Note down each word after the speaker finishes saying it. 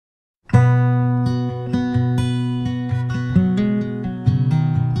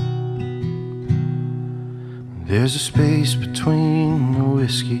There's a space between the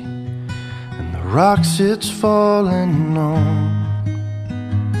whiskey and the rocks it's falling on.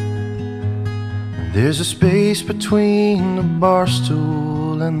 And there's a space between the bar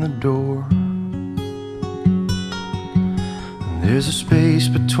stool and the door. And there's a space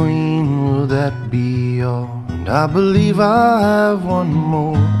between, will that be all? And I believe I have one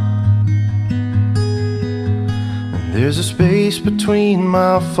more. There's a space between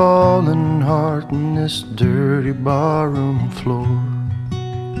my fallen heart and this dirty barroom floor.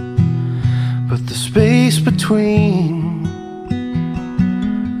 But the space between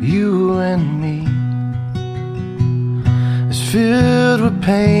you and me is filled with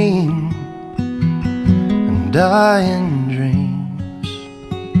pain and dying dreams.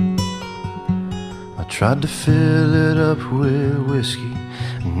 I tried to fill it up with whiskey,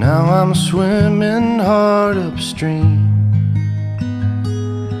 and now I'm swimming hard upstream,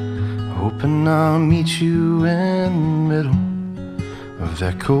 hoping I'll meet you in the middle of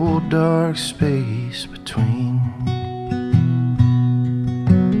that cold dark space between.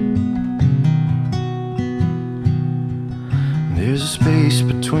 There's a space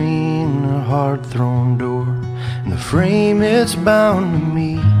between a hard thrown door and the frame it's bound to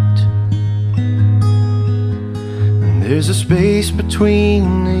meet. There's a space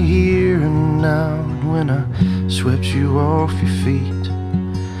between the here and now and when I swept you off your feet.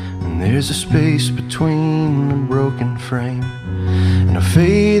 And there's a space between a broken frame and a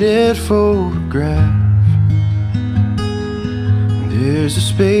faded photograph. And there's a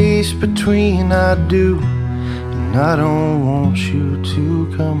space between I do and I don't want you to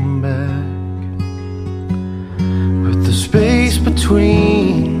come back. But the space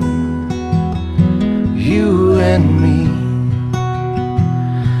between you and me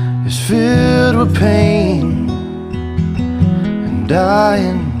is filled with pain and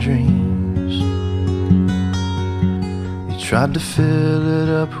dying dreams. You tried to fill it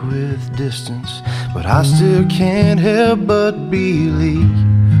up with distance, but I still can't help but believe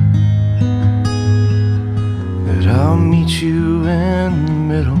that I'll meet you in the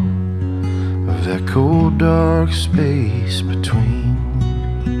middle of that cold dark space between.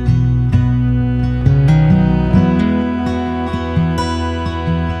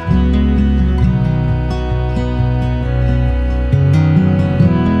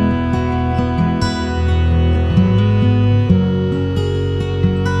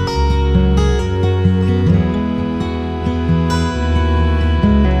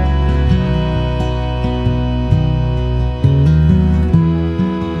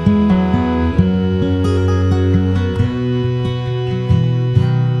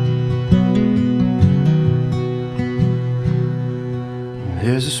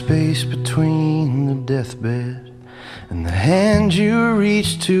 There's a space between the deathbed and the hand you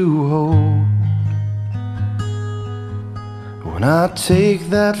reach to hold. When I take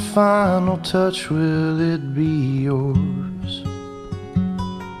that final touch, will it be yours?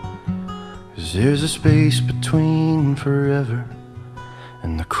 'Cause there's a space between forever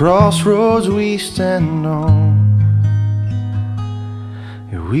and the crossroads we stand on.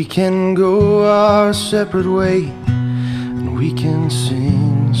 Yeah, we can go our separate way, we can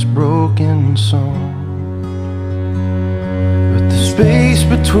sing this broken song. But the space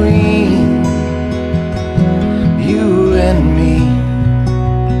between you and me,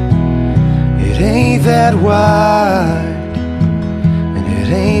 it ain't that wide and it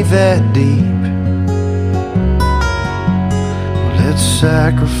ain't that deep. Well, let's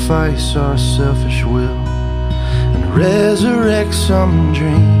sacrifice our selfish will and resurrect some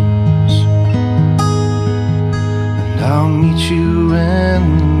dreams. I'll meet you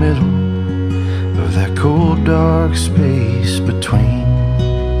in the middle of that cold dark space between.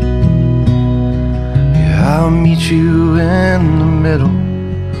 Yeah, I'll meet you in the middle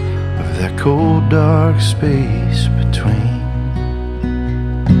of that cold dark space between.